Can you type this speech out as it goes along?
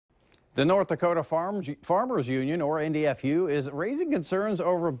The North Dakota Farmers Union, or NDFU, is raising concerns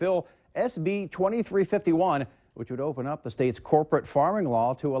over Bill SB 2351, which would open up the state's corporate farming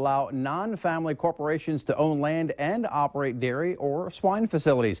law to allow non-family corporations to own land and operate dairy or swine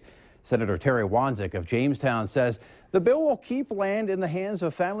facilities. Senator Terry Wanzik of Jamestown says the bill will keep land in the hands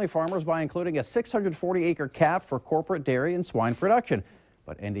of family farmers by including a 640-acre cap for corporate dairy and swine production.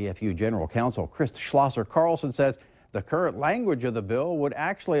 But NDFU General Counsel Chris Schlosser Carlson says the current language of the bill would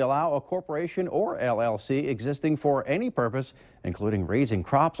actually allow a corporation or LLC existing for any purpose, including raising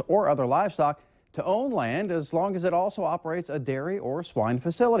crops or other livestock, to own land as long as it also operates a dairy or swine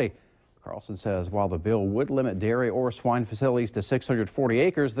facility. Carlson says while the bill would limit dairy or swine facilities to 640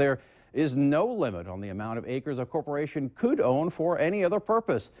 acres, there is no limit on the amount of acres a corporation could own for any other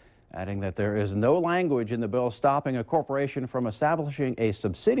purpose, adding that there is no language in the bill stopping a corporation from establishing a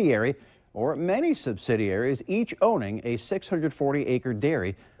subsidiary or many subsidiaries, each owning a 640-acre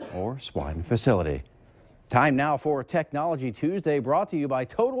dairy or swine facility. Time now for Technology Tuesday, brought to you by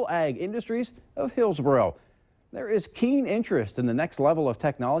Total Ag Industries of Hillsboro. There is keen interest in the next level of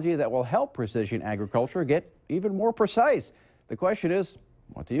technology that will help precision agriculture get even more precise. The question is,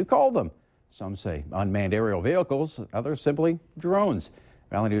 what do you call them? Some say unmanned aerial vehicles, others simply drones.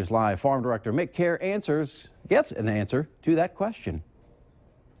 Valley News Live Farm Director Mick Kerr gets an answer to that question.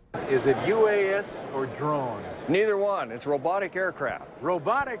 Is it UAS or drones? Neither one. It's robotic aircraft.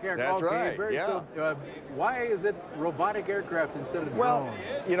 Robotic aircraft. That's okay, right. Yeah. So, why is it robotic aircraft instead of well,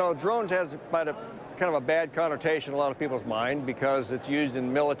 drones? You know, drones has kind of a bad connotation in a lot of people's mind because it's used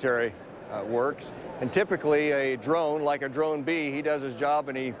in military works. And typically a drone, like a drone bee, he does his job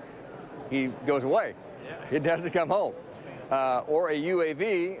and he goes away. Yeah. It doesn't come home. Or a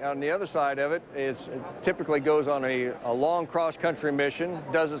UAV on the other side of it typically goes on a long cross-country mission,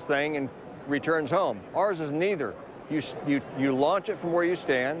 does its thing, and returns home. Ours is neither. You launch it from where you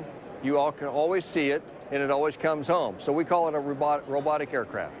stand, you can always see it, and it always comes home. So we call it a robotic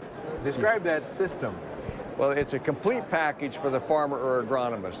aircraft. Describe that system. Well, it's a complete package for the farmer or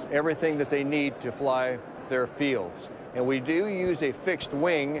agronomist, everything that they need to fly their fields. And we do use a fixed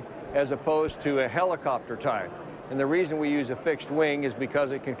wing as opposed to a helicopter type. And the reason we use a fixed wing is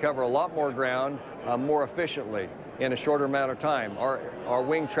because it can cover a lot more ground more efficiently in a shorter amount of time. Our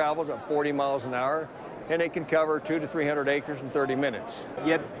wing travels at 40 miles an hour, and it can cover 200 to 300 acres in 30 minutes.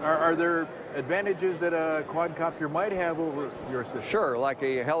 Yet, are there advantages that a quadcopter might have over your system? Sure, like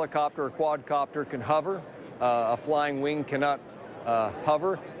a helicopter or quadcopter can hover. A flying wing cannot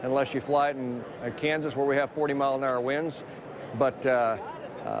hover unless you fly it in Kansas, where we have 40-mile-an-hour winds. But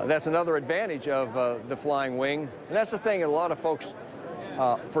that's another advantage of the flying wing. And that's the thing a lot of folks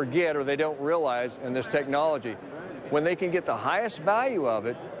forget or they don't realize in this technology. When they can get the highest value of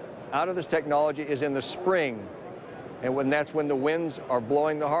it out of this technology is in the spring, and that's when the winds are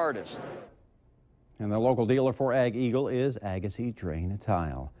blowing the hardest. And the local dealer for Ag Eagle is Agassiz Drain and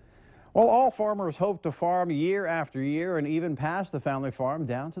Tile. Well, all farmers hope to farm year after year and even pass the family farm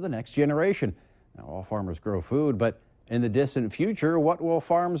down to the next generation. Now, all farmers grow food, but in the distant future, what will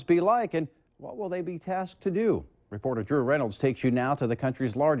farms be like and what will they be tasked to do? Reporter Drew Reynolds takes you now to the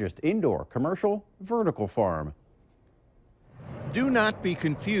country's largest indoor commercial vertical farm. Do not be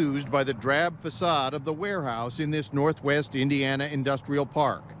confused by the drab facade of the warehouse in this Northwest Indiana industrial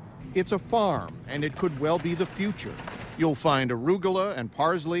park. It's a farm, and it could well be the future. You'll find arugula and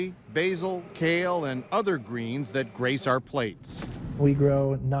parsley, basil, kale, and other greens that grace our plates. We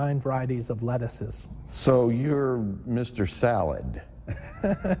grow 9 varieties of lettuces. So you're Mr. Salad.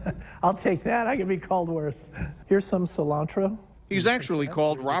 I'll take that. I can be called worse. Here's some cilantro. He's actually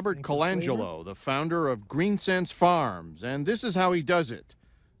called Robert Colangelo, the founder of Green Sense Farms, and this is how he does it.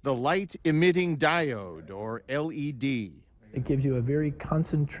 The light emitting diode, or LED. It gives you a very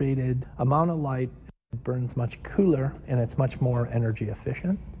concentrated amount of light. It burns much cooler, and it's much more energy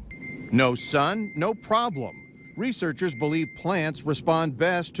efficient. No sun, no problem. Researchers believe plants respond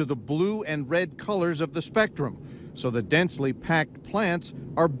best to the blue and red colors of the spectrum, so the densely packed plants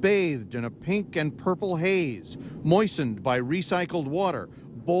are bathed in a pink and purple haze, moistened by recycled water,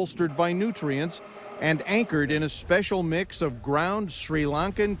 bolstered by nutrients, and anchored in a special mix of ground Sri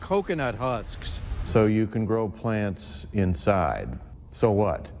Lankan coconut husks. So you can grow plants inside. So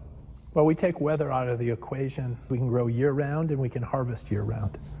what? Well, we take weather out of the equation. We can grow year-round and we can harvest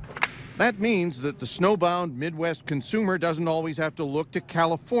year-round. That means that the snowbound Midwest consumer doesn't always have to look to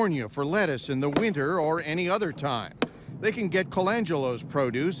California for lettuce in the winter or any other time. They can get Colangelo's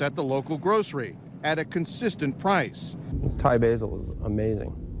produce at the local grocery at a consistent price. This Thai basil is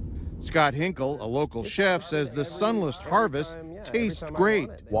amazing. Scott Hinkle, a local chef, says the sunless harvest taste great.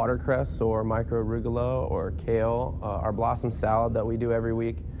 Watercress or micro-arugula or kale, our blossom salad that we do every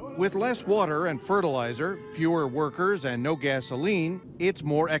week. With less water and fertilizer, fewer workers, and no gasoline, it's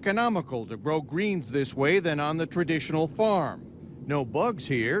more economical to grow greens this way than on the traditional farm. No bugs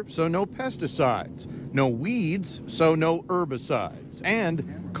here, so no pesticides. No weeds, so no herbicides.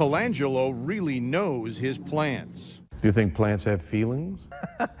 And Colangelo really knows his plants. Do you think plants have feelings?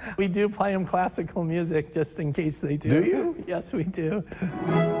 We do play them classical music just in case they do. Do you? Yes, we do.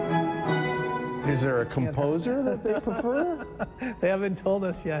 Is there a composer that they prefer? They haven't told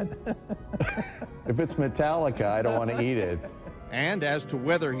us yet. If it's Metallica, I don't want to eat it. And as to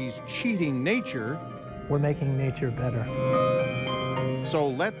whether he's cheating nature, We're making nature better. so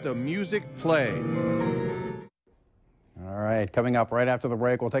let the music play. All right, coming up right after the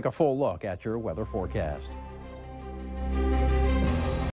break, we'll take a full look at your weather forecast.